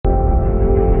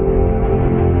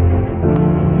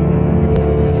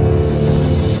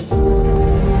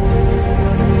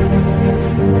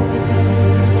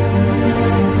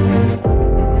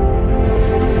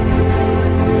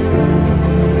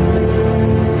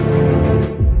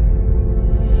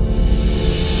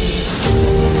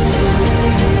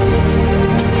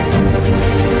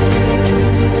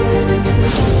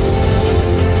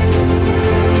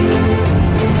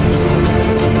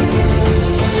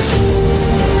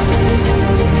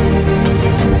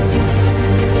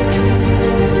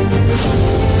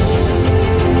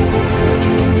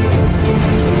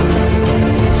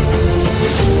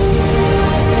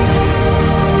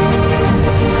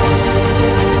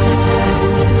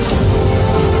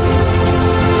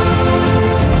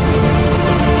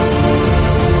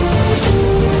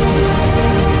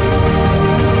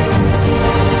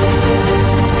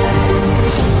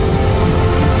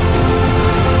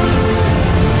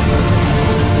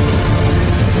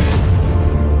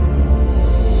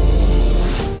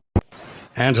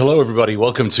And hello, everybody.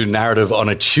 Welcome to Narrative on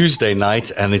a Tuesday night.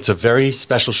 And it's a very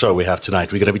special show we have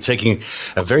tonight. We're going to be taking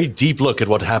a very deep look at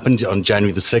what happened on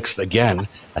January the 6th again.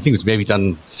 I think we've maybe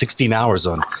done 16 hours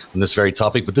on this very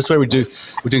topic. But this way we're doing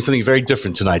something very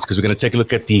different tonight, because we're going to take a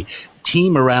look at the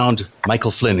team around Michael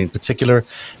Flynn in particular,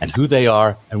 and who they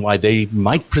are and why they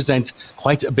might present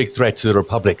quite a big threat to the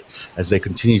Republic as they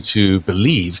continue to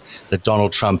believe that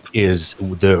Donald Trump is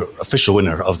the official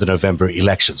winner of the November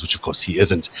elections, which of course he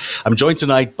isn't. I'm joined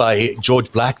tonight by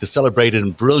George Black, the celebrated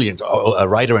and brilliant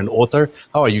writer and author.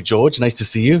 How are you, George? Nice to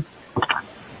see you.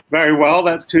 Very well.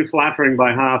 That's too flattering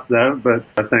by half, though, but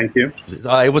thank you.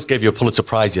 I almost gave you a Pulitzer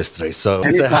Prize yesterday, so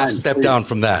it's a half step down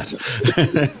from that.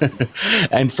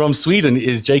 And from Sweden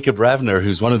is Jacob Ravner,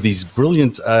 who's one of these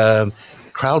brilliant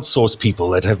crowdsourced people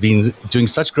that have been doing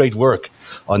such great work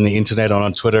on the internet and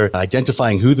on Twitter,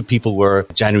 identifying who the people were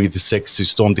January the 6th who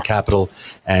stormed the Capitol.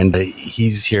 And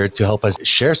he's here to help us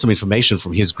share some information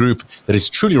from his group that is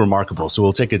truly remarkable. So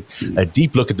we'll take a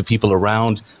deep look at the people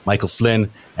around Michael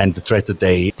Flynn and the threat that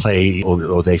they play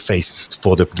or they face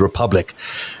for the Republic.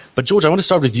 But George, I want to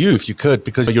start with you, if you could,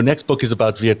 because your next book is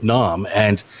about Vietnam.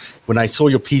 And when I saw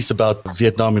your piece about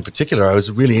Vietnam in particular, I was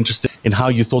really interested in how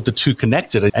you thought the two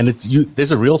connected. And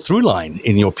there's a real through line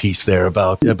in your piece there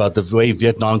about the way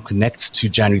Vietnam connects to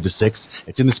January the 6th.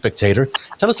 It's in The Spectator.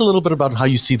 Tell us a little bit about how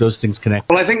you see those things connect.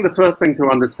 Well, I think the first thing to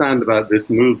understand about this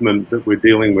movement that we're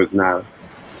dealing with now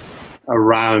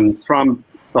around Trump,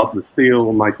 Stop the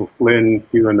Steal, Michael Flynn,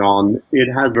 QAnon, it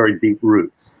has very deep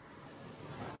roots.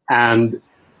 And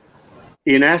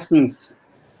in essence,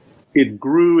 it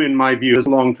grew, in my view, as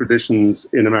long traditions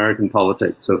in American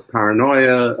politics of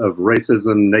paranoia, of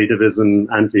racism, nativism,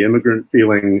 anti-immigrant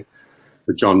feeling,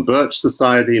 the John Birch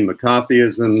Society,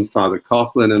 McCarthyism, Father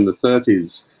Coughlin in the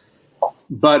 30s.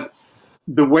 But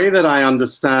the way that I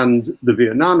understand the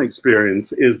Vietnam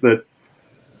experience is that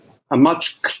a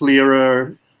much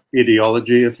clearer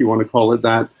ideology, if you want to call it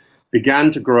that,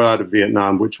 began to grow out of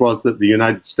Vietnam, which was that the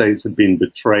United States had been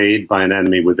betrayed by an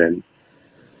enemy within.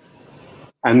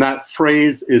 And that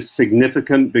phrase is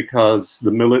significant because the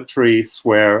military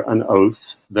swear an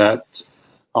oath that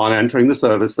on entering the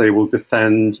service, they will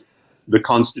defend the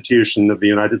Constitution of the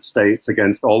United States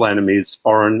against all enemies,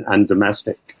 foreign and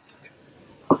domestic.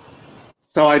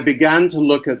 So I began to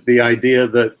look at the idea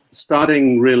that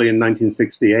starting really in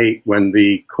 1968, when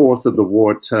the course of the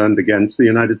war turned against the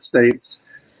United States,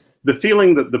 the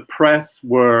feeling that the press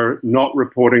were not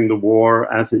reporting the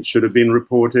war as it should have been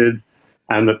reported,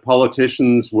 and that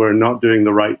politicians were not doing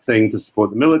the right thing to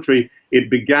support the military, it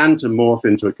began to morph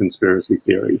into a conspiracy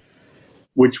theory,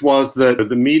 which was that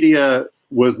the media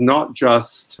was not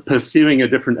just pursuing a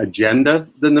different agenda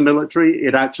than the military,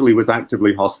 it actually was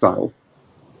actively hostile.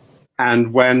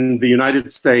 And when the United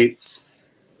States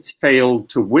failed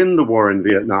to win the war in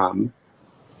Vietnam,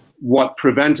 what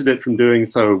prevented it from doing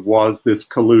so was this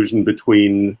collusion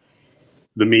between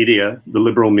the media, the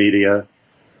liberal media,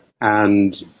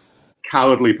 and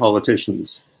cowardly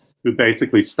politicians who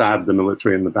basically stabbed the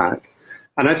military in the back.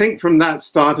 And I think from that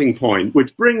starting point,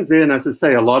 which brings in, as I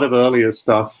say, a lot of earlier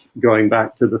stuff going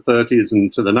back to the 30s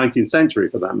and to the 19th century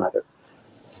for that matter,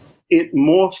 it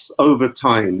morphs over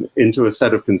time into a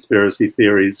set of conspiracy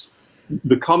theories,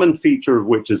 the common feature of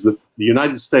which is that the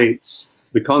United States,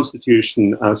 the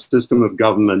Constitution, our system of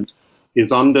government,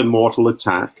 is under mortal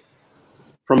attack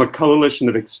from a coalition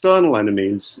of external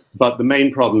enemies, but the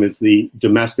main problem is the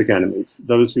domestic enemies,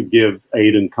 those who give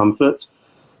aid and comfort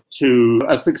to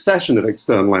a succession of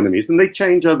external enemies, and they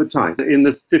change over time. In the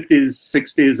 50s,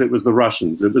 60s, it was the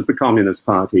Russians, it was the Communist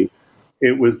Party,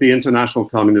 it was the International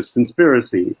Communist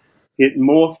Conspiracy. It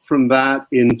morphed from that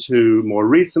into, more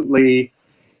recently,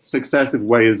 successive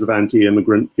waves of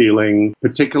anti-immigrant feeling,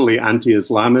 particularly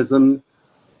anti-Islamism.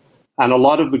 And a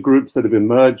lot of the groups that have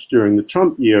emerged during the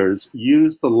Trump years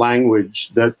use the language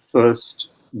that first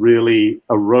really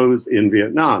arose in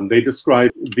Vietnam. They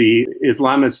describe the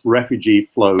Islamist refugee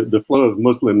flow, the flow of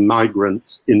Muslim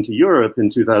migrants into Europe in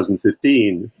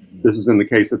 2015. This is in the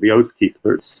case of the Oath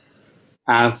Keepers,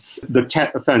 as the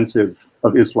Tet Offensive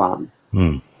of Islam.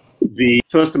 The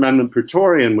First Amendment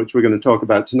Praetorian, which we're going to talk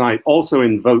about tonight, also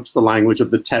invokes the language of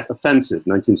the Tet Offensive,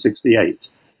 1968.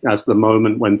 As the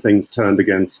moment when things turned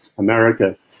against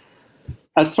America.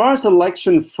 As far as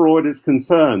election fraud is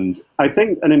concerned, I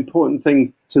think an important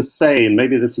thing to say, and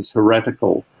maybe this is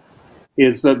heretical,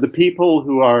 is that the people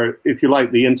who are, if you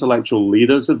like, the intellectual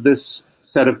leaders of this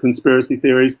set of conspiracy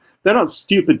theories, they're not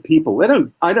stupid people.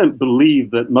 I don't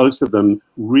believe that most of them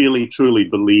really, truly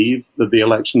believe that the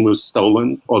election was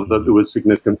stolen or that there was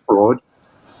significant fraud.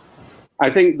 I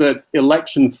think that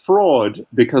election fraud,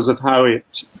 because of how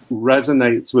it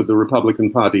resonates with the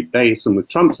Republican Party base and with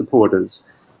Trump supporters,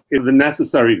 is the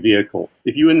necessary vehicle.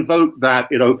 If you invoke that,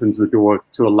 it opens the door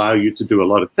to allow you to do a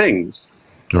lot of things.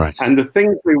 Right. And the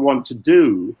things they want to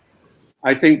do,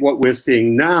 I think what we're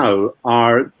seeing now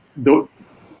are,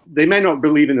 they may not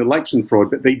believe in election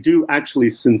fraud, but they do actually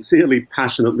sincerely,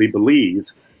 passionately believe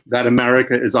that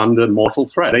America is under mortal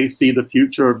threat. They see the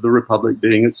future of the Republic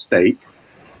being at stake,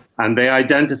 and they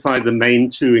identify the main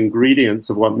two ingredients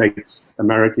of what makes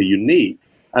America unique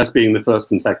as being the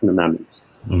First and Second Amendments.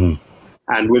 Mm-hmm.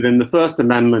 And within the First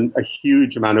Amendment, a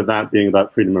huge amount of that being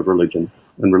about freedom of religion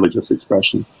and religious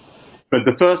expression. But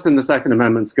the First and the Second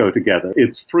Amendments go together.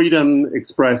 It's freedom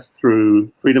expressed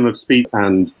through freedom of speech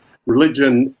and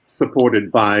religion,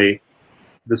 supported by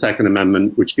the Second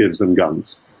Amendment, which gives them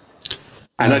guns.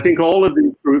 And I think all of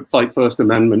these groups, like First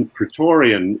Amendment,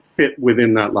 Praetorian, fit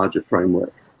within that larger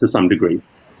framework to some degree.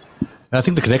 I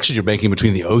think the connection you're making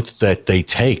between the oath that they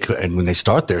take and when they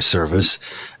start their service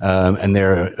and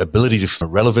their ability to feel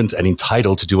relevant and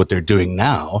entitled to do what they're doing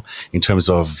now in terms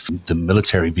of the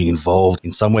military being involved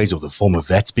in some ways, or the former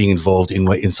vets being involved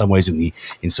in some ways in the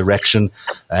insurrection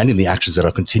and in the actions that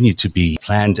are continued to be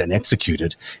planned and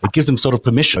executed, it gives them sort of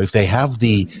permission. If they have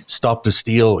the stop the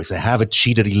steal, if they have a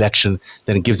cheated election,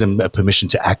 then it gives them a permission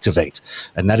to activate.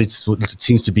 And that is what it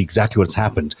seems to be exactly what's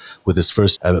happened with this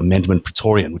First Amendment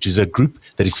Praetorian, which is a group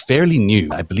that is fairly new.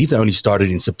 I believe they only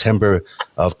started in September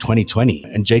of 2020.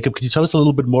 And Jacob, could you tell us a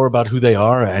little bit more about who they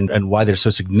are and why they're so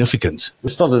significant? We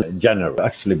started in January,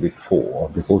 actually before,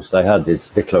 because they had this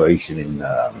declaration in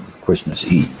Christmas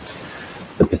Eve,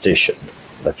 the petition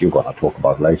that you're going to talk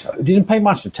about later. I didn't pay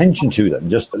much attention to them,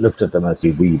 just looked at them as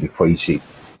the really crazy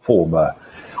former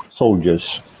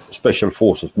soldiers, special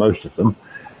forces, most of them.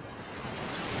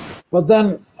 But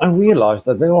then I realized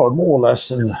that they are more or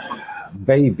less an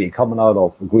baby coming out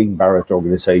of the Green Beret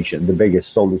organization, the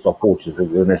biggest soldiers of forces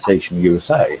organization in the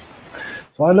USA.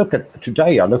 So I look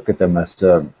at them as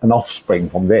an offspring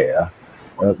from there,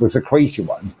 with the crazy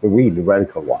ones, the really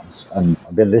radical ones. And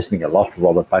I've been listening a lot to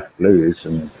Robert Patrick Lewis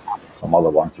and some other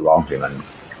ones around him, and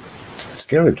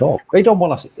scary talk. They don't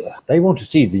want us. They want to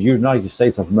see the United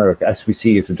States of America as we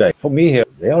see it today. For me, here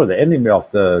they are the enemy of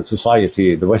the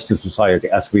society, the Western society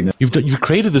as we know. You've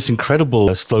created this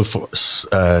incredible flow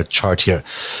chart here,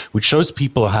 which shows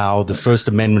people how the First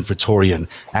Amendment Praetorian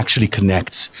actually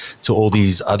connects to all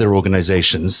these other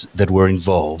organizations that were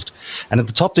involved. And at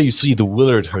the top there, you see the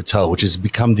Willard Hotel, which has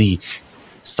become the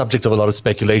subject of a lot of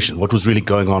speculation. What was really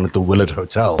going on at the Willard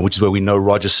Hotel, which is where we know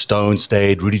Roger Stone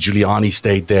stayed, Rudy Giuliani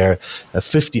stayed there,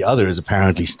 50 others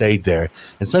apparently stayed there.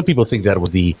 And some people think that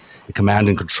was the command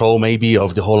and control maybe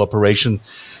of the whole operation.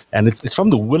 And it's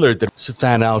from the Willard that we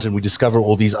fan out and we discover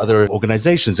all these other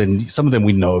organizations. And some of them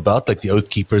we know about, like the Oath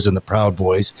Keepers and the Proud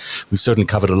Boys. We've certainly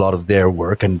covered a lot of their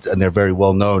work, and they're very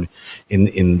well known in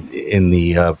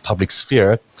the public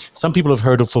sphere. Some people have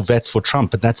heard of for Vets for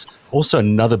Trump, but that's also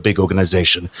another big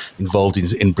organization involved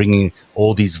in bringing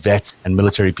all these vets and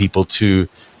military people to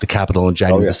the Capitol on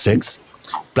January the 6th.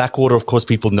 Blackwater, of course,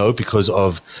 people know because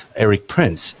of Eric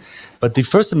Prince. But the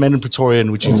First Amendment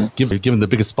Praetorian, which you've given the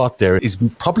biggest spot there, is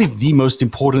probably the most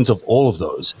important of all of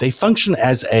those. They function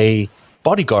as a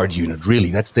bodyguard unit,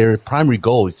 really. That's their primary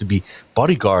goal, is to be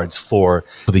bodyguards for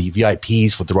the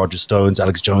VIPs, for the Roger Stones,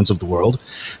 Alex Jones of the world.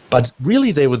 But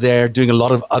really, they were there doing a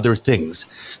lot of other things.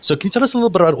 So can you tell us a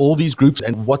little bit about all these groups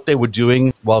and what they were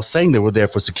doing while saying they were there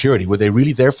for security? Were they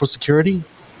really there for security?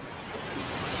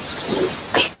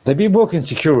 They've been working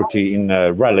security in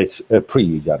rallies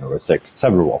pre-January 6th,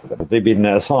 several of them. They've been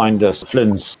assigned as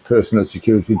Flynn's personal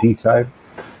security detail.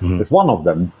 Mm-hmm. There's one of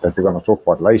them that we're going to talk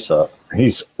about later.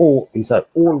 He's at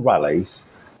all rallies.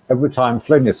 Every time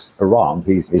Flynn is around,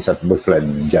 he's at with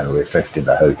Flynn January 5th in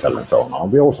the hotel and so on.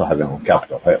 We also have him on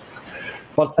Capitol Hill.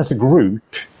 But as a group,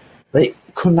 they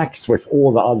connect with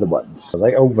all the other ones. So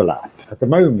they overlap. At the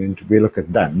moment, we look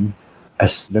at them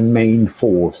as the main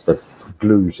force that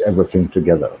glues everything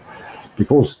together,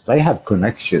 because they have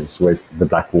connections with the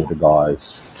Blackwater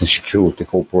guys, the security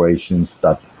corporations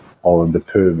that are on the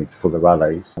permits for the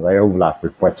rallies. They overlap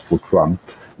with Vets for Trump.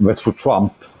 Vets for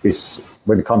Trump is,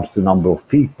 when it comes to number of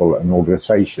people and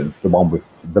organizations, the one with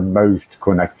the most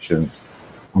connections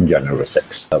on January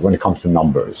 6th. When it comes to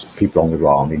numbers, people on the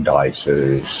ground in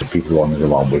dices, people on the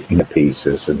ground with inner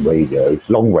pieces and radios,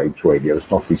 long-range radios,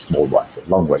 not these small ones,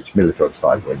 long-range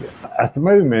military-style radios. At the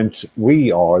moment,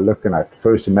 we are looking at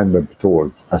First Amendment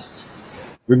Praetorian as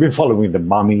we've been following the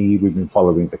money, we've been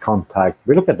following the contact.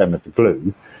 We look at them as the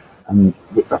glue. And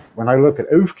when I look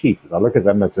at Oath Keepers, I look at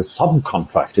them as a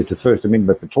subcontractor to First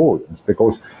Amendment Praetorians,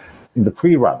 because in the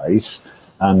pre-rallies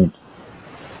and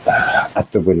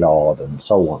at the Willard and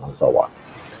so on and so on.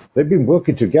 They've been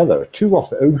working together. Two of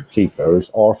the Oath Keepers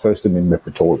are First Amendment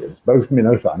Praetorians. Both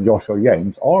Minota and Joshua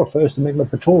James are First Amendment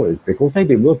Praetorians because they've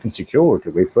been working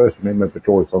security with First Amendment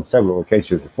Praetorians on several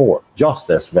occasions before, just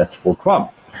as vets for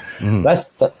Trump.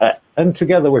 And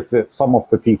together with some of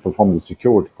the people from the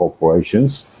security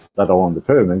corporations that are on the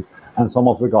permit, and some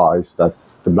of the guys, the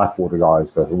Blackwater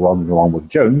guys that are running along with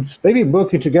Jones, they've been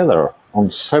working together on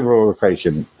several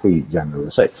occasions pre-January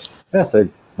 6th. That's a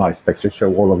nice picture,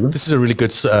 show all of them. This is a really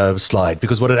good slide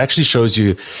because what it actually shows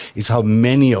you is how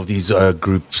many of these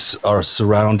groups are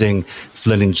surrounding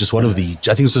Flynn in just one of the,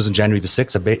 I think this was on January the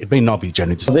 6th. It may not be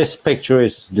January the 6th. This picture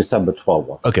is December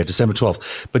 12th. Okay, December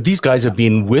 12th. But these guys have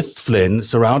been with Flynn,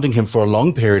 surrounding him for a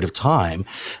long period of time.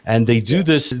 And they do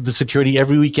the security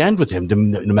every weekend with him,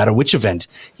 no matter which event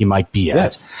he might be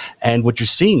at. And what you're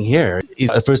seeing here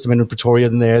is a First Amendment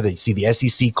Praetorian there. They see the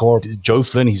SEC Corps, Joe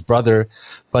Flynn, his brother.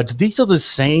 But these are the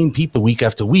same people week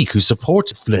after week who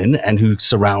support Flynn and who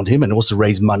surround him and also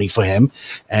raise money for him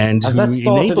and who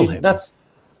enable him.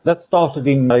 That started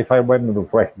in, if I remember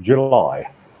correct,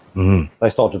 July. Mm-hmm. They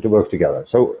started to work together.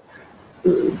 So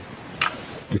the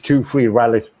 2 free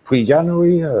rallies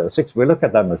pre-January 6th, we look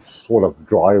at them as sort of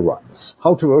dry runs.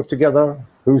 How to work together,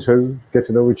 who's who, get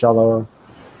to know each other.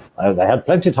 They had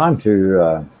plenty of time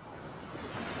to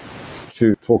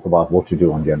talk about what to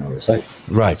do on January 6th.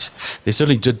 Right. They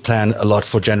certainly did plan a lot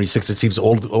for January 6th. It seems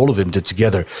all of them did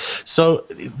together. So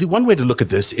the one way to look at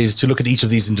this is to look at each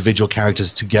of these individual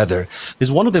characters together.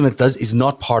 There's one of them that is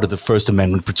not part of the First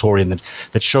Amendment Praetorian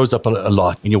that shows up a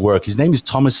lot in your work. His name is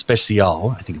Thomas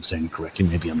Special. I think I'm saying it correctly.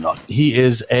 Maybe I'm not. He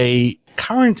is a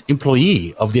current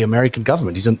employee of the American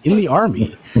government. He's in the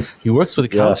army. He works for the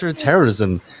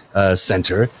Counterterrorism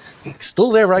Center. Still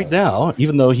there right now,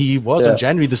 even though he was on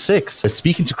January the 6th,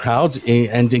 speaking to crowds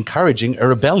and encouraging a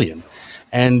rebellion.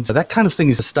 And that kind of thing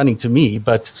is stunning to me,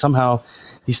 but somehow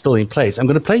he's still in place. I'm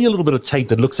going to play you a little bit of tape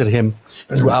that looks at him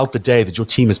throughout the day that your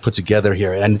team has put together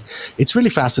here. And it's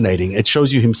really fascinating. It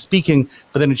shows you him speaking,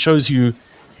 but then it shows you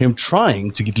him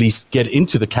trying to at least get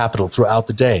into the Capitol throughout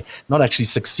the day, not actually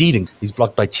succeeding. He's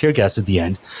blocked by tear gas at the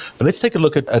end. But let's take a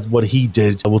look at what he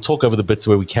did. We'll talk over the bits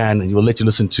where we can, and we'll let you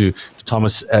listen to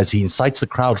Thomas as he incites the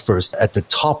crowd first at the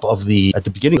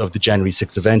beginning of the January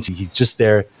 6th event. He's just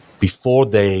there before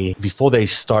they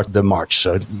start the march.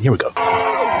 So here we go. We love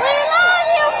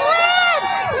you, Flynn!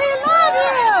 We love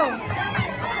you!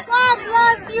 God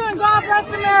bless you and God bless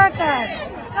America.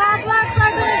 God bless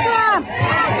President Trump.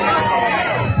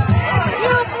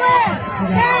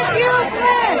 Thank you,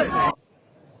 Flynn.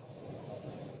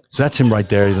 So that's him right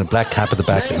there in the black cap at the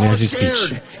back. And there's his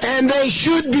speech. And they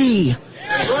should be.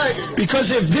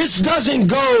 Because if this doesn't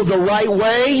go the right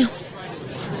way,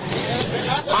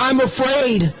 I'm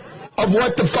afraid of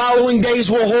what the following days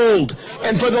will hold.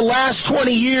 And for the last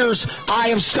 20 years, I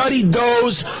have studied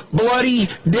those bloody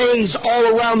days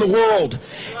all around the world.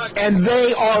 And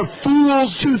they are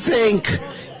fools to think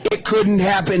it couldn't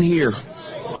happen here.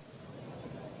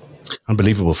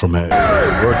 Unbelievable from a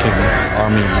working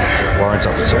army warrant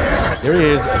officer. There he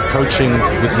is approaching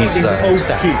with his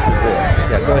staff.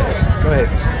 Yeah, go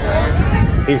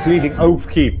ahead. He's leading Oath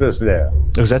Keepers there.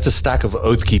 Because that's a stack of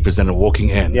Oath Keepers that are walking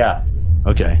in. Yeah.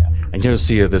 Okay. And you'll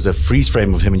see there's a freeze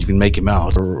frame of him and you can make him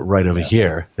out right over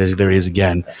here. There he is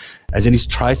again. As in he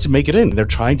tries to make it in. They're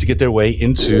trying to get their way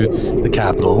into the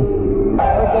Capitol.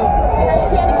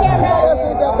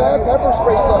 Pepper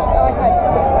spray sucks.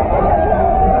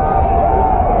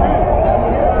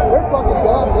 They're fucking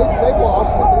done. They've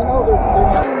lost it. They know they're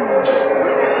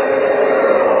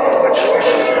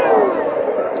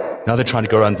Now they're trying to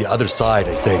go around the other side,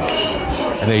 I think.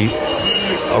 And they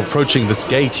are approaching this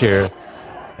gate here.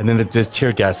 And then there's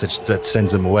tear gas that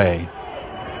sends them away.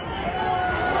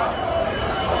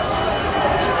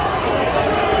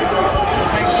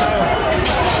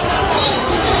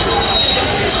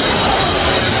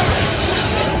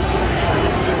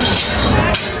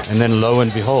 And then lo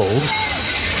and behold,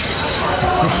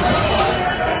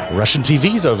 Russian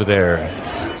TV's over there.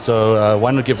 So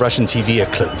why not give Russian TV a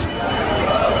clip?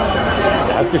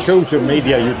 You have to show some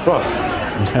media you trust.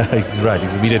 Right,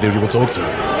 it's the media that we will talk to.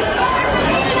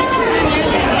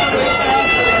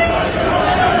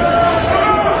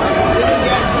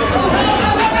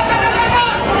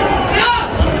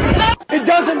 It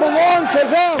doesn't belong to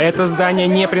them. Это здание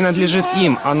не принадлежит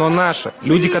им, оно наше.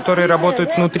 Люди, которые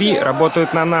работают внутри,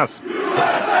 работают на нас.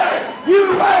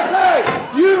 USA!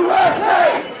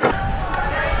 USA!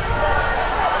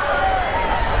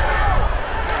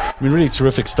 I mean, really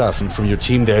terrific stuff from your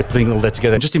team there, putting all that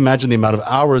together. And just imagine the amount of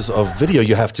hours of video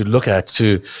you have to look at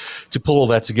to pull all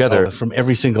that together from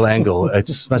every single angle. It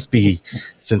must be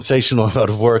sensational amount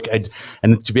of work,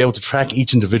 and to be able to track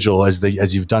each individual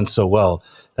as you've done so well.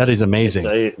 That is amazing.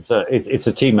 It's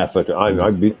a team effort.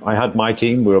 I had my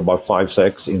team. We were about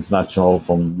 5-6 international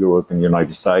from Europe and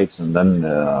United States, and then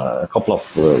a couple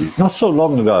of not so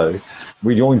long ago,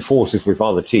 we joined forces with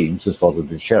other teams and started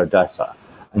to share data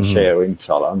and share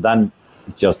intel, and then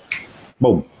just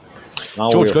boom. Now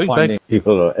George, we're finding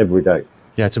people every day.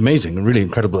 Yeah, it's amazing, a really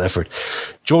incredible effort.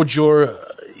 George,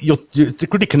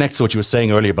 it really connects to what you were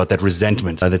saying earlier about that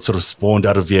resentment that sort of spawned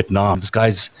out of Vietnam.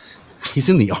 He's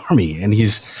in the army, and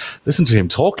listen to him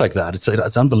talk like that.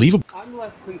 It's unbelievable. I'm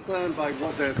less concerned by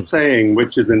what they're saying,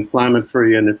 which is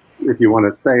inflammatory, and if you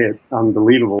want to say it,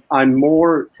 unbelievable. I'm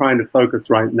more trying to focus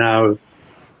right now.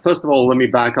 First of all, let me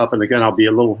back up, and again, I'll be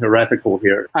a little heretical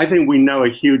here. I think we know a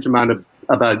huge amount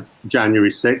about January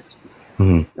 6th,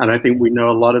 and I think we know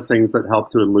a lot of things that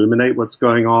help to illuminate what's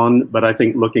going on, but I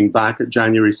think looking back at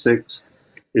January 6th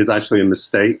is actually a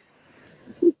mistake.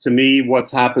 To me,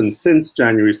 what's happened since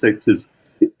January 6th is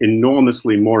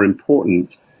enormously more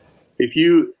important. If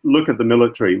you look at the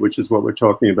military, which is what we're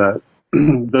talking about,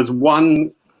 there's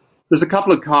a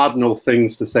couple of cardinal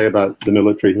things to say about the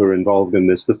military who are involved in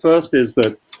this. The first is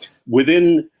that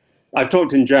I've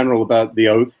talked in general about the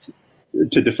oath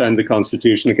to defend the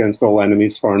Constitution against all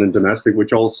enemies, foreign and domestic,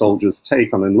 which all soldiers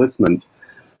take on enlistment.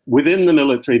 Within the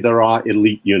military, there are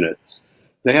elite units.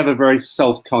 They have a very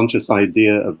self-conscious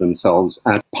idea of themselves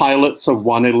as pilots of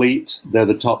one elite. They're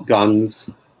the top guns.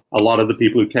 A lot of the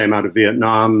people who came out of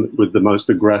Vietnam with the most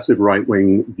aggressive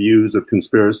right-wing views of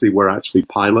conspiracy were actually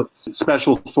pilots.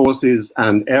 Special forces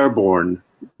and airborne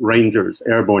rangers,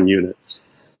 airborne units,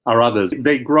 are others.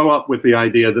 They grow up with the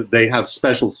idea that they have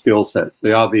special skill sets.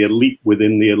 They are the elite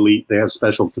within the elite. They have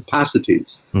special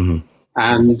capacities.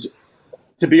 And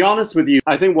to be honest with you,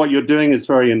 I think what you're doing is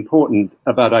very important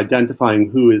about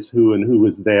identifying who is who and who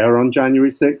was there on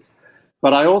January 6th.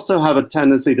 But I also have a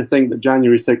tendency to think that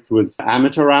January 6th was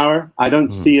amateur hour. I don't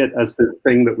see it as this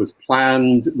thing that was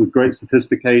planned with great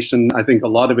sophistication. I think a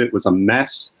lot of it was a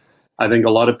mess. I think a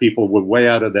lot of people were way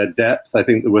out of their depth. I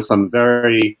think there were some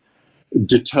very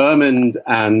determined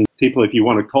and people, if you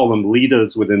want to call them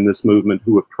leaders within this movement,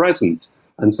 who were present.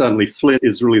 And certainly Flynn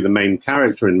is really the main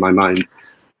character in my mind.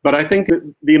 But I think that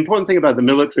the important thing about the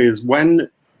military is when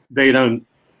they don't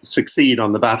succeed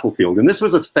on the battlefield. And this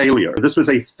was a failure. This was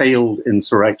a failed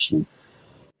insurrection.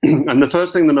 And the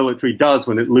first thing the military does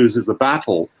when it loses a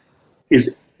battle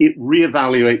is it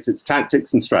reevaluates its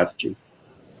tactics and strategy.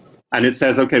 And it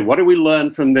says, okay, what do we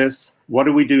learn from this? What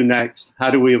do we do next? How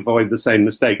do we avoid the same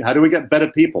mistake? How do we get better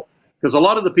people? Because a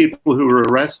lot of the people who were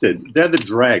arrested, they're the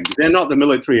dregs. They're not the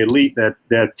military elite.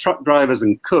 They're truck drivers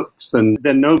and cooks, and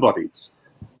they're nobodies.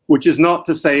 Which is not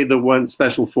to say there weren't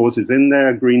special forces in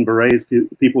there, Green Berets,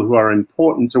 people who are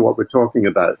important to what we're talking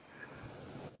about.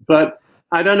 But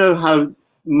I don't know how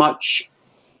much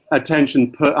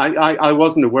attention I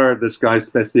wasn't aware of this guy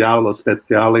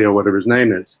Speciale or whatever his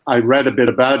name is. I read a bit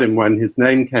about him when his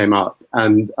name came up,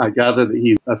 and I gather that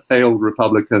he's a failed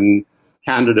Republican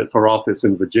candidate for office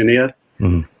in Virginia.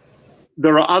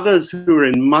 There are others who are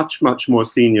in much, much more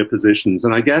senior positions.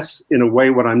 And I guess, in a way,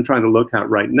 what I'm trying to look at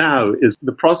right now is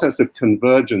the process of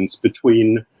convergence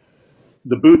between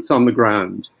the boots on the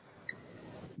ground,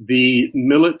 the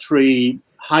military,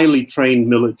 highly trained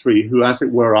military who, as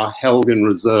it were, are held in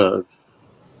reserve,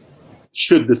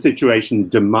 should the situation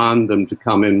demand them to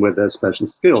come in with their special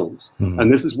skills. And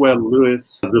this is where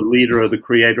Lewis, the leader or the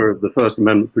creator of the First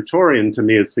Amendment Praetorian, to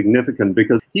me is significant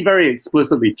because he very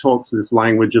explicitly talks this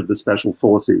language of the special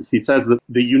forces. He says that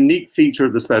the unique feature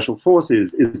of the special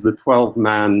forces is the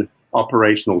 12-man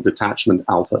operational detachment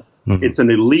Alpha. It's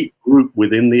an elite group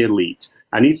within the elite.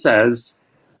 And he says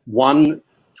one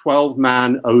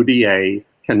 12-man ODA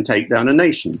can take down a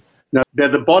nation. Now, they're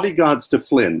the bodyguards to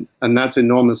Flynn, and that's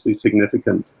enormously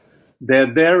significant. They're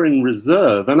there in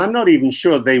reserve, and I'm not even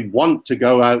sure they want to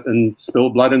go out and spill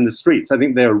blood in the streets. I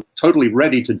think they're totally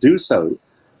ready to do so.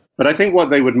 But I think what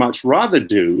they would much rather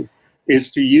do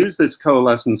is to use this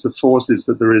coalescence of forces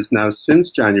that there is now since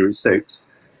January 6th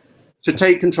to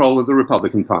take control of the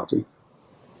Republican Party,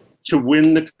 to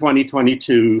win the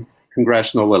 2022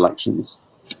 congressional elections.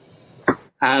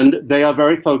 And they are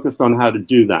very focused on how to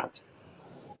do that.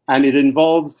 And it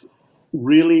involves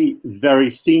really very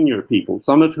senior people,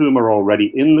 some of whom are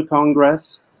already in the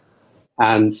Congress,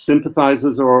 and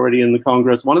sympathizers are already in the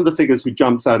Congress. One of the figures who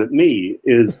jumps out at me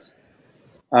is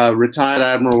retired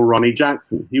Admiral Ronnie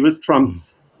Jackson. He was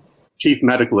Trump's chief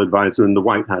medical advisor in the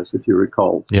White House, if you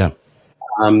recall. Yeah.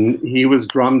 He was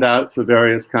drummed out for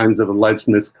various kinds of alleged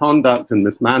misconduct and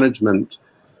mismanagement.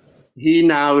 He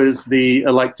now is the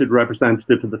elected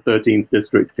representative for the 13th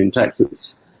district in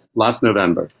Texas last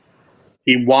November.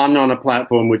 He won on a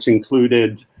platform which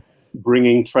included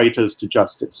bringing traitors to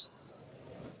justice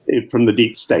from the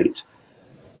deep state.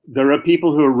 There are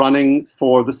people who are running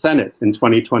for the Senate in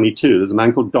 2022. There's a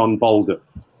man called Don Bolger,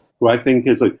 who I think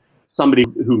is somebody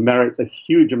who merits a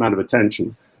huge amount of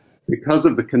attention because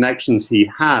of the connections he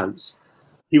has.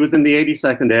 He was in the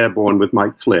 82nd Airborne with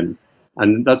Mike Flynn.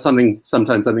 And that's something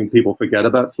sometimes I think people forget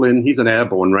about Flynn. He's an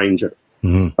airborne ranger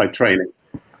by training.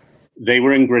 They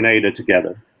were in Grenada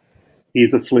together.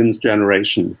 He's of Flynn's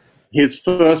generation. His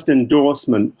first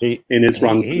endorsement in his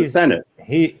run for the Senate.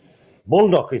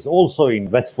 Baldock is also in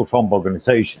Vets for Trump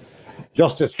organization,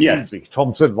 just as Kubrick,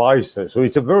 Trump's advisor. So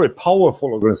it's a very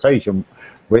powerful organization.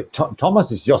 Where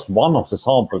Thomas is just one of the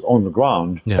samples on the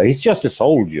ground. Yeah. He's just a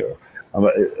soldier.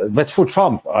 Vets for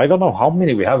Trump, I don't know how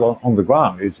many we have on the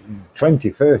ground. It's 20,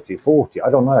 30, 40, I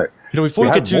don't know. We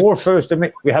have more First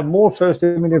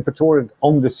Amendment Praetorians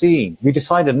on the scene. We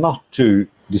decided not to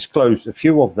disclose a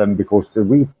few of them because the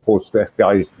reports to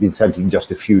FBI has been sent in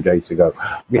just a few days ago.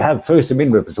 We have First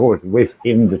Amendment Praetorians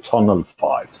within the tunnel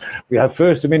fight. We have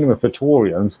First Amendment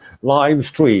Praetorians live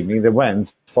streaming the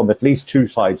events from at least two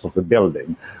sides of the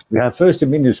building. We have First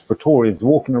Amendment Praetorians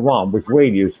walking around with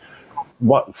radios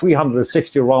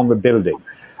 360 around the building.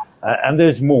 And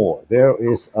there's more. There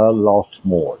is a lot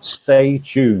more. Stay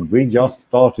tuned. We just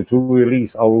started to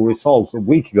release our results a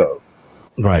week ago.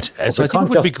 Right. So I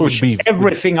can't just push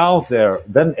everything out there.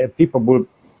 Then people will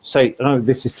say, no,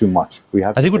 this is too much.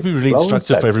 I think it would be really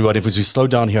instructive for everybody if we slow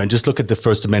down here and just look at the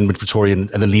First Amendment Praetorian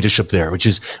and the leadership there, which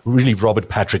is really Robert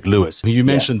Patrick Lewis. You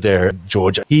mentioned there,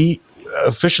 George, he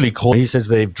officially he says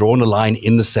they've drawn a line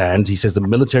in the sand. He says the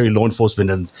military, law enforcement,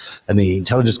 and the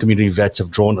intelligence community vets have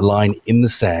drawn a line in the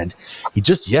sand. He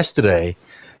just yesterday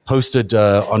posted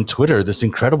on Twitter this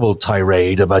incredible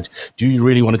tirade about, do you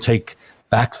really want to take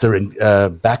back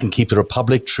and keep the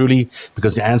republic truly?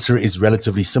 Because the answer is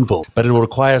relatively simple. But it will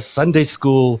require Sunday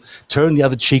school, turn the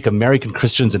other cheek American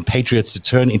Christians and patriots to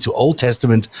turn into Old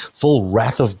Testament, full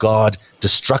wrath of God,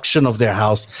 destruction of their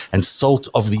house, and salt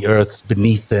of the earth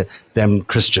beneath them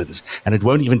Christians. And it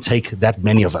won't even take that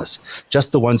many of us,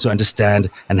 just the ones who understand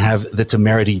and have the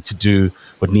temerity to do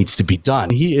what needs to be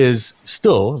done. He is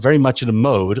still very much in a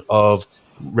mode of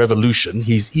revolution.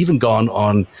 He's even gone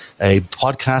on a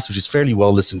podcast, which is fairly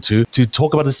well listened to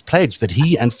talk about this pledge that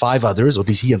he and 5 others, or at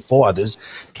least he and 4 others,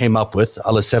 came up with, a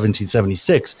la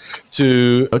 1776,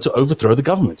 to overthrow the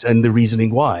government and the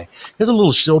reasoning why. Here's a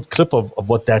little short clip of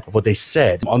what they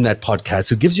said on that podcast.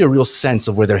 So it gives you a real sense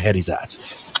of where their head is at.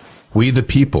 We, the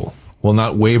people, will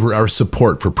not waver our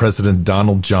support for President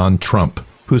Donald John Trump,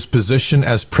 whose position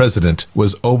as president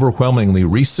was overwhelmingly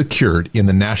resecured in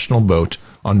the national vote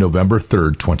on November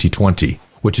 3rd, 2020,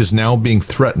 which is now being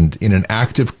threatened in an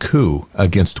active coup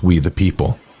against we the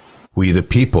people. We the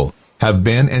people have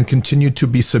been and continue to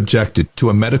be subjected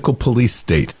to a medical police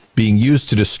state being used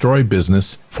to destroy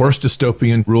business, force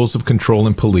dystopian rules of control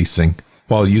and policing,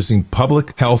 while using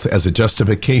public health as a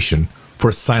justification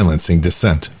for silencing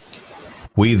dissent.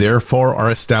 We therefore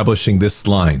are establishing this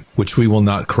line, which we will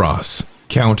not cross.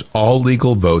 Count all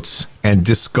legal votes and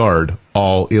discard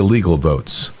all illegal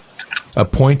votes.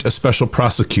 Appoint a special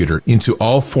prosecutor into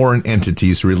all foreign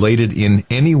entities related in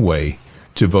any way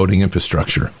to voting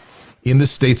infrastructure. In the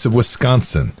states of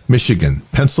Wisconsin, Michigan,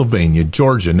 Pennsylvania,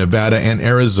 Georgia, Nevada, and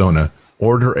Arizona,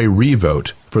 order a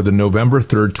revote for the November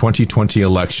 3rd, 2020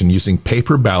 election using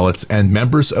paper ballots and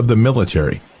members of the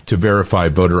military to verify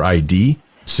voter ID,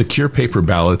 secure paper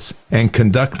ballots, and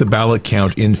conduct the ballot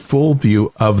count in full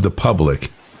view of the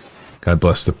public. God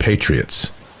bless the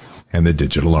patriots and the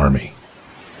digital army.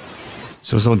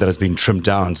 So something that has been trimmed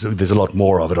down. So there's a lot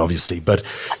more of it, obviously. But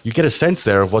you get a sense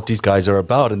there of what these guys are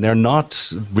about. And they're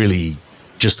not really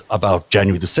just about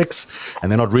January the 6th.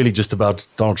 And they're not really just about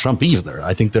Donald Trump either.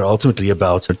 I think they're ultimately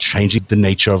about changing the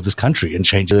nature of this country and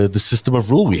changing the system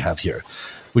of rule we have here,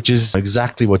 which is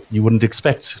exactly what you wouldn't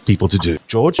expect people to do.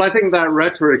 George? I think that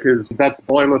rhetoric that's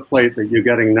boilerplate that you're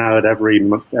getting now at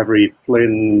every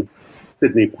Flynn,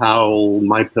 Sidney Powell,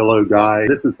 My Pillow guy.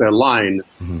 This is their line,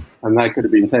 and that could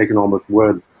have been taken almost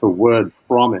word for word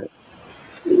from it.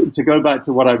 To go back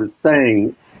to what I was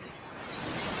saying,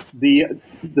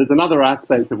 there's another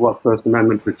aspect of what First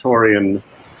Amendment Praetorian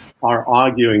are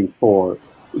arguing for,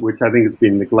 which I think has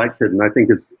been neglected, and I think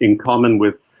is in common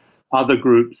with other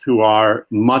groups who are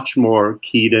much more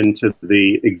keyed into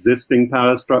the existing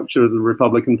power structure of the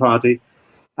Republican Party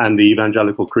and the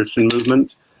evangelical Christian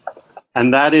movement.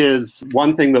 And that is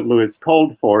one thing that Lewis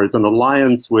called for is an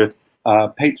alliance with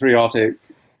patriotic,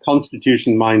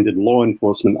 constitution-minded law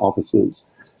enforcement officers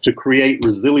to create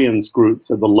resilience groups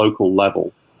at the local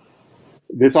level.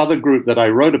 This other group that I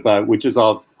wrote about, which is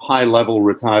of high-level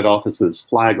retired officers,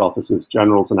 flag officers,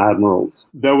 generals and admirals,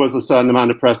 there was a certain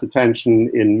amount of press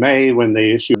attention in May when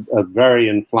they issued a very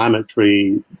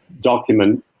inflammatory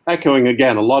document, echoing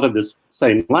again a lot of this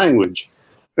same language,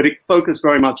 but it focused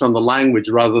very much on the language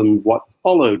rather than what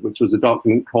followed, which was a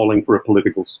document calling for a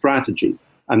political strategy.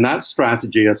 And that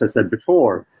strategy, as I said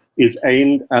before, is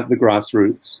aimed at the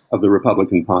grassroots of the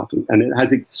Republican Party, and it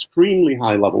has extremely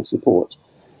high-level support.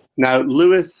 Now,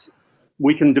 Lewis,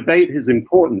 we can debate his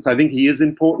importance. I think he is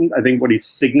important. I think what he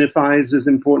signifies is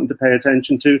important to pay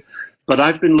attention to. But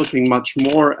I've been looking much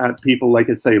more at people, like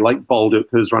I say, like Bolduc,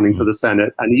 who's running for the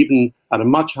Senate, and even at a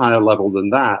much higher level than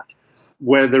that,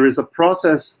 where there is a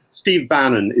process. Steve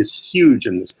Bannon is huge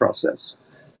in this process.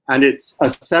 And it's a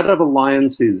set of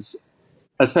alliances,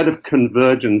 a set of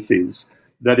convergences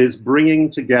that is bringing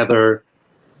together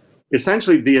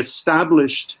essentially the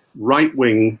established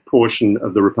right-wing portion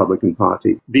of the Republican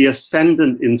Party, the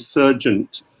ascendant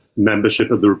insurgent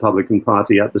membership of the Republican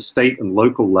Party at the state and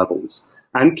local levels,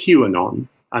 and QAnon,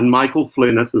 and Michael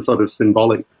Flynn as the sort of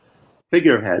symbolic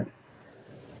figurehead.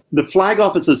 The Flag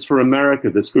Officers for America,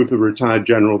 this group of retired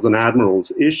generals and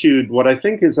admirals, issued what I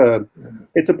think is a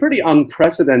pretty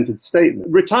unprecedented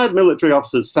statement. Retired military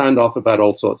officers sound off about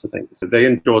all sorts of things. They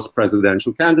endorsed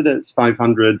presidential candidates.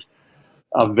 500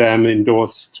 of them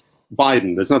endorsed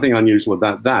Biden. There's nothing unusual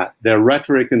about that. Their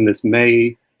rhetoric in this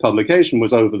May publication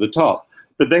was over the top.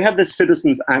 But they have this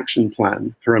Citizens Action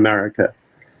Plan for America.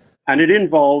 And it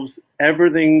involves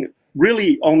everything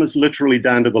really almost literally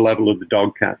down to the level of the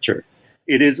dog catcher.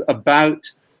 It is about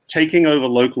taking over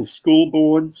local school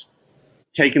boards,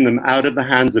 taking them out of the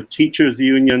hands of teachers'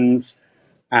 unions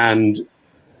and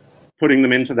putting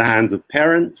them into the hands of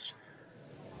parents.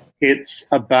 It's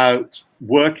about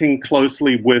working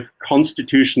closely with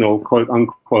constitutional, quote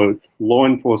unquote, law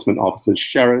enforcement officers,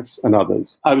 sheriffs and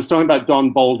others. I was talking about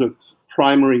Don Bolduc's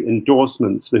primary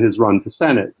endorsements for his run for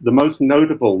Senate. The most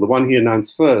notable, the one he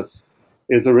announced first,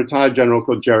 is a retired general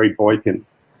called Jerry Boykin.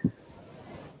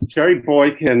 Jerry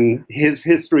Boykin, his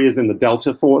history is in the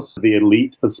Delta Force, the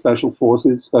elite of special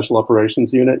forces, special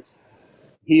operations units.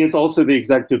 He is also the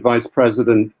executive vice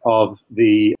president of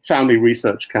the Family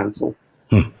Research Council,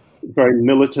 very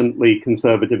militantly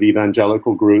conservative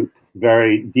evangelical group,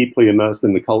 very deeply immersed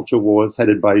in the culture wars,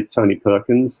 headed by Tony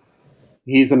Perkins.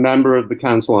 He's a member of the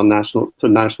Council on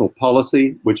National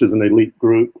Policy, which is an elite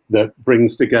group that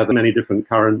brings together many different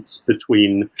currents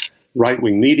between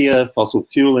right-wing media, fossil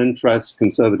fuel interests,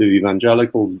 conservative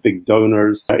evangelicals, big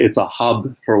donors. It's a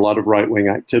hub for a lot of right-wing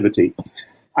activity.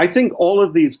 I think all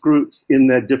of these groups, in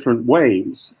their different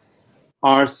ways,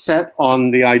 are set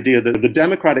on the idea that the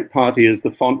Democratic Party is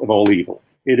the font of all evil.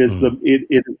 It is it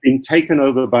has been taken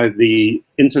over by the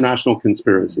international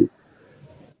conspiracy.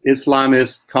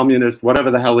 Islamist, communist,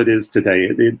 whatever the hell it is today,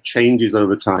 it changes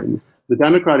over time. The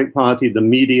Democratic Party, the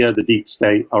media, the deep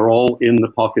state are all in the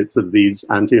pockets of these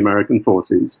anti-American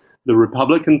forces. The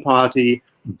Republican Party,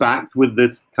 backed with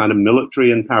this kind of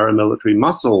military and paramilitary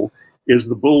muscle, is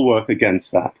the bulwark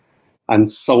against that. And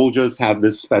soldiers have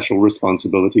this special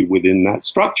responsibility within that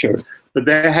structure. But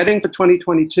they're heading for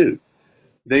 2022.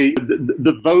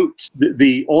 The vote,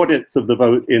 the audits of the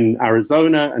vote in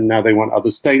Arizona, and now they want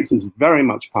other states, is very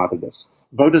much part of this.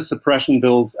 Voter suppression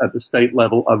bills at the state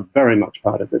level are very much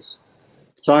part of this.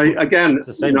 So I'm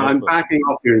backing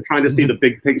off here and trying to see the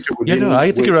big picture.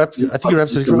 I think you're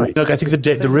absolutely right. Look, I think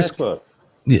the risk.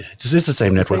 Yeah, it's the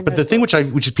same network. But the thing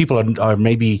which people are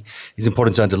maybe is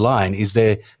important to underline is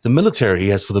the military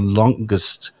has for the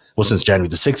longest, well, since January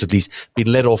the 6th at least,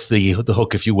 been let off the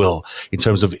hook, if you will, in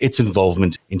terms of its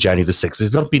involvement in January the 6th.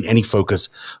 There's not been any focus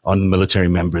on military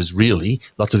members, really.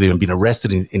 Lots of them have been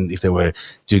arrested in if they were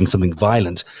doing something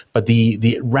violent. But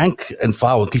the rank and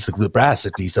file, at least the brass,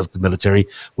 at least, of the military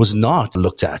was not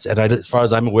looked at. And as far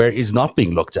as I'm aware, is not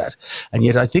being looked at. And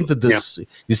yet I think that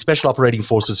these special operating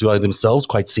forces, who are themselves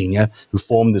quite senior, who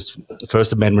form this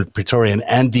First Amendment Praetorian,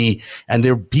 and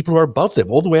there are people who are above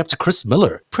them, all the way up to Chris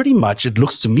Miller, pretty much, it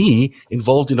looks to me,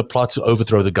 involved in a plot to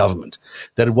overthrow the government.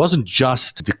 That it wasn't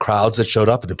just the crowds that showed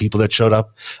up and the people that showed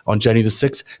up on January the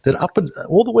 6th, that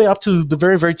all the way up to the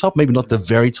very, very top, maybe not the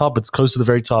very top, but close to the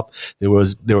very top, there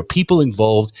were people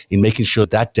involved in making sure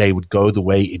that day would go the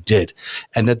way it did.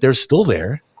 And that they're still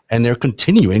there. And they're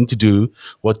continuing to do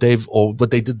what they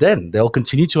did then. They'll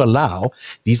continue to allow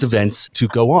these events to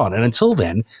go on. And until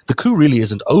then, the coup really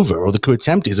isn't over, or the coup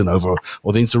attempt isn't over,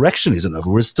 or the insurrection isn't over.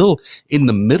 We're still in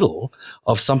the middle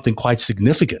of something quite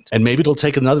significant. And maybe it'll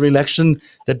take another election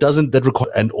that require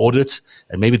an audit.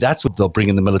 And maybe that's what they'll bring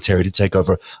in the military to take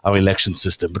over our election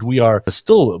system. But we are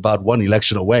still about one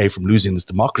election away from losing this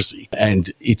democracy. And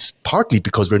it's partly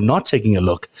because we're not taking a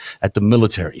look at the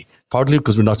military, partly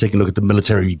because we're not taking a look at the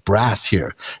military brass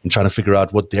here and trying to figure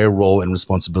out what their role and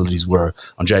responsibilities were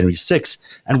on January 6th.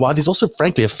 And why there's also,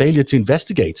 frankly, a failure to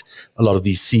investigate a lot of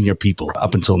these senior people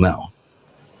up until now.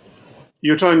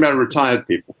 You're talking about retired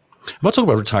people. I'm not talking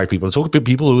about retired people. I'm talking about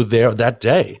people who were there that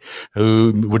day,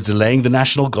 who were delaying the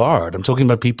National Guard. I'm talking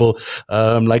about people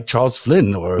like Charles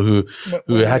Flynn, or who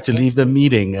had to leave the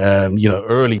meeting,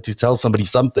 early to tell somebody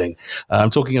something. I'm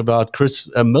talking about Chris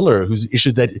Miller, who's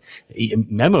issued that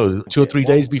memo 2 or 3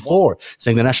 days before,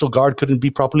 saying the National Guard couldn't be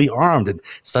properly armed, and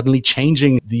suddenly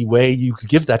changing the way you could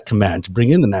give that command to bring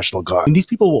in the National Guard. And these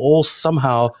people were all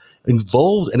somehow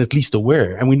involved and at least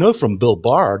aware. And we know from Bill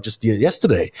Barr just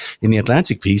yesterday in the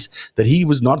Atlantic piece that he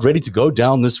was not ready to go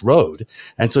down this road.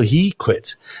 And so he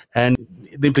quit. And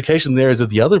the implication there is that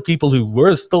the other people who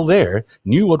were still there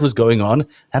knew what was going on,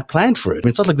 had planned for it. I mean,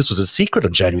 it's not like this was a secret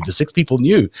on January. The 6 people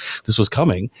knew this was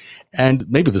coming. And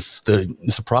maybe the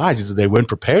surprise is that they weren't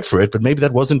prepared for it, but maybe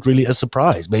that wasn't really a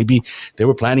surprise. Maybe they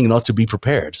were planning not to be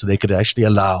prepared so they could actually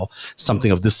allow something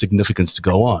of this significance to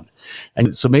go on.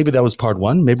 And so maybe that was part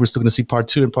 1. Maybe we're still going to see part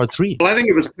 2 and part 3. Well, I think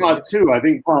it was part 2. I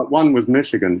think part 1 was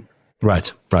Michigan.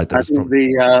 Right. I think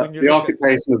the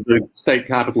occupation of the state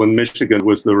capital in Michigan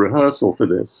was the rehearsal for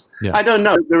this. Yeah. I don't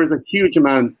know. There is a huge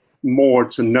amount more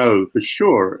to know for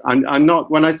sure. I'm not,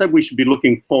 when I said we should be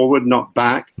looking forward, not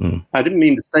back, I didn't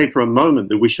mean to say for a moment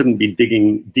that we shouldn't be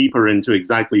digging deeper into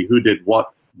exactly who did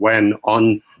what, when,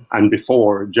 on, and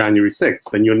before January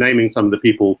 6th. And you're naming some of the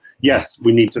people. Yes,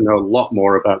 we need to know a lot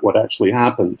more about what actually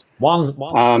happened. One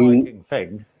striking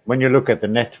thing, when you look at the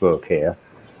network here,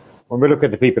 when we look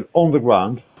at the people on the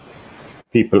ground,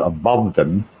 people above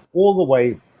them, all the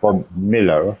way from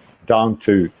Miller down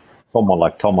to someone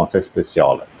like Thomas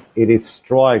Especial, it is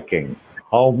striking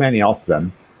how many of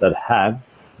them that have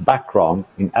background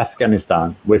in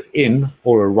Afghanistan within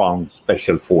or around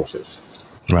special forces.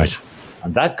 Right.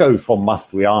 And that goes from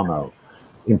Mastriano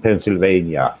in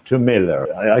Pennsylvania to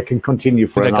Miller. I can continue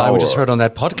for an hour. That guy we just heard on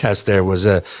that podcast there was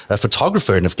a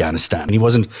photographer in Afghanistan. He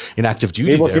wasn't in active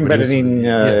duty. He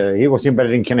was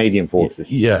embedded in Canadian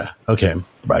forces. Yeah. Okay.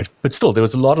 Right. But still, there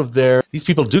was a lot of these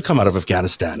people do come out of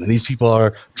Afghanistan, and these people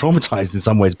are traumatized in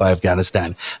some ways by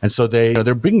Afghanistan. And so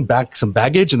they're bringing back some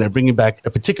baggage, and they're bringing back a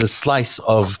particular slice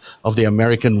of the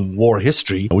American war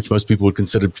history, which most people would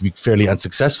consider to be fairly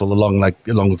unsuccessful along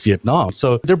with Vietnam.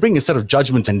 So they're bringing a set of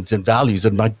judgment and values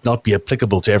that might not be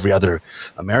applicable to every other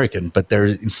American, but they're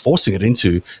enforcing it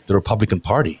into the Republican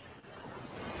Party.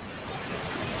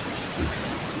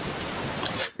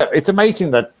 It's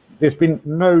amazing that there's been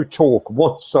no talk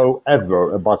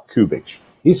whatsoever about Kubitsch.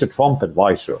 He's a Trump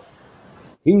advisor.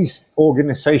 His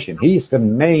organization, he's the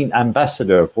main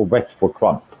ambassador for Vets for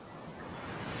Trump.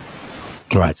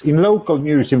 Right. In local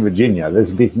news in Virginia,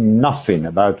 there's been nothing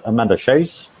about Amanda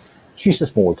Chase. She's a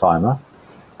small-timer,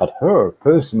 but her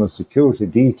personal security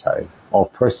detail are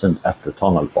present at the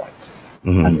tunnel fight.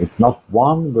 Mm-hmm. And it's not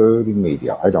one word in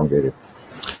media. I don't get it.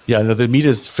 Yeah, no, the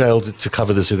media's failed to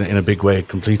cover this in a big way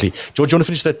completely. George, do you want to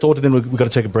finish that thought, and then we've got to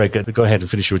take a break? Go ahead and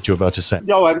finish what you're about to say.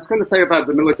 No, I was going to say about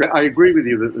the military, I agree with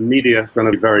you that the media has done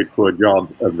a very poor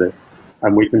job of this,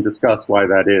 and we can discuss why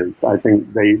that is. I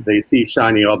think they see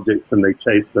shiny objects and they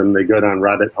chase them, they go down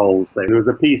rabbit holes. There was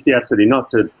a piece yesterday, not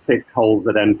to pick holes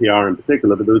at NPR in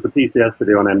particular, but there was a piece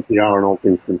yesterday on NPR and All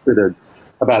Things Considered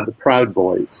about the Proud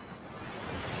Boys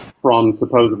from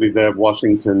supposedly their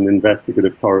Washington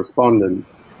investigative correspondent,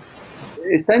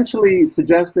 essentially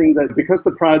suggesting that because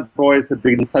the Proud Boys had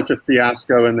been such a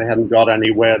fiasco and they hadn't got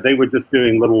anywhere, they were just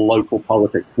doing little local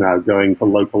politics now, going for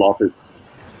local office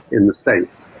in the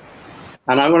States.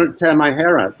 And I wanted to tear my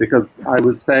hair out because I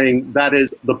was saying that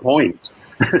is the point.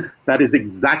 That is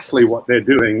exactly what they're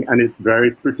doing, and it's very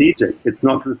strategic. It's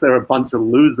not because they're a bunch of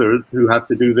losers who have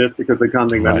to do this because they can't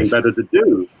think of anything better to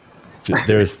do.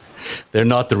 They're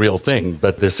not the real thing,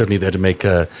 but they're certainly there to make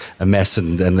a mess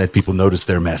and let people notice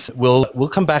their mess. We'll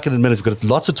come back in a minute. We've got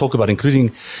lots to talk about,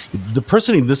 including the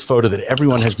person in this photo that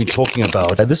everyone has been talking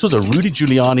about. This was a Rudy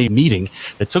Giuliani meeting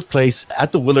that took place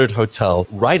at the Willard Hotel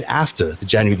right after the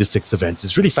January the 6th event.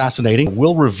 It's really fascinating.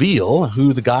 We'll reveal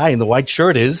who the guy in the white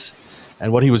shirt is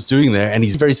and what he was doing there. And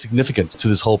he's very significant to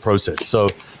this whole process. So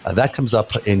that comes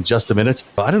up in just a minute.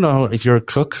 I don't know if you're a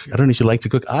cook. I don't know if you like to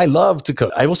cook. I love to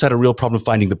cook. I also had a real problem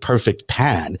finding the perfect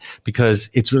pan because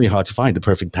it's really hard to find the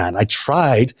perfect pan. I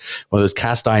tried one of those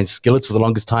cast iron skillets for the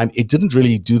longest time. It didn't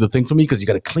really do the thing for me because you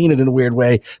got to clean it in a weird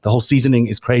way. The whole seasoning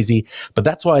is crazy. But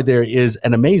that's why there is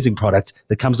an amazing product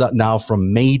that comes out now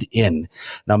from Made In.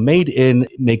 Now, Made In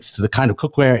makes the kind of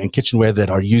cookware and kitchenware that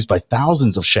are used by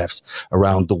thousands of chefs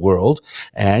around the world.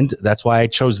 And that's why I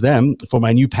chose them for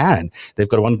my new pan. They've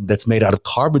got one that's made out of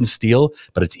carbon steel,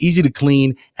 but it's easy to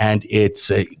clean and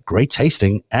it's great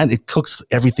tasting and it cooks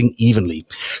everything evenly.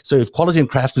 So if quality and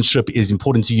craftsmanship is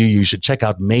important to you, you should check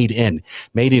out Made In.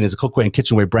 Made In is a cookware and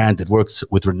kitchenware brand that works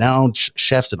with renowned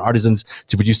chefs and artisans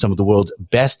to produce some of the world's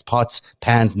best pots,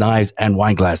 pans, knives, and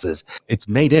wine glasses. It's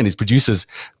Made In. It produces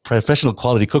professional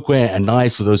quality cookware and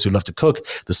knives for those who love to cook,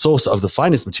 the source of the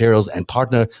finest materials, and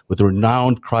partner with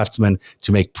renowned craftsmen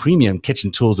to make premium kitchen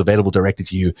tools available directly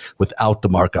to you without the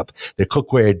markup. Their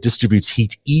cookware distributes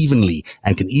heat evenly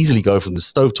and can easily go from the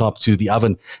stovetop to the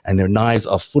oven, and their knives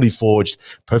are fully forged,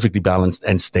 perfectly balanced,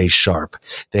 and stay sharp.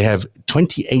 They have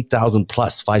 28,000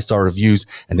 plus 5-star reviews,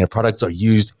 and their products are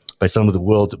used by some of the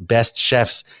world's best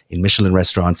chefs in Michelin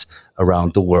restaurants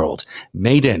around the world.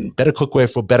 Made In, better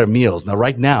cookware for better meals. Now,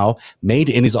 right now, Made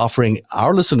In is offering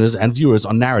our listeners and viewers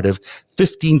on Narrative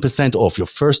 15% off your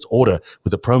first order with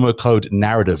the promo code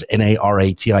NARRATIVE,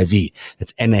 NARATIV.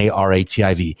 That's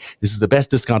NARATIV. This is the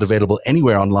best discount available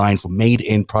anywhere online for Made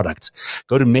In products.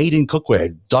 Go to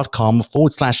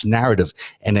madeincookware.com/narrative,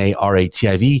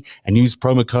 NARATIV, and use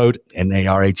promo code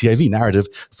NARATIV, narrative,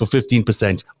 for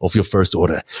 15% off your first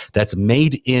order. That's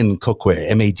Made In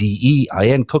Cookware,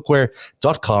 MADEIN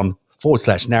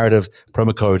cookware.com/narrative,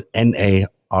 promo code NARATIV.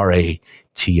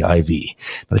 Now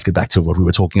let's get back to what we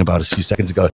were talking about a few seconds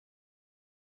ago.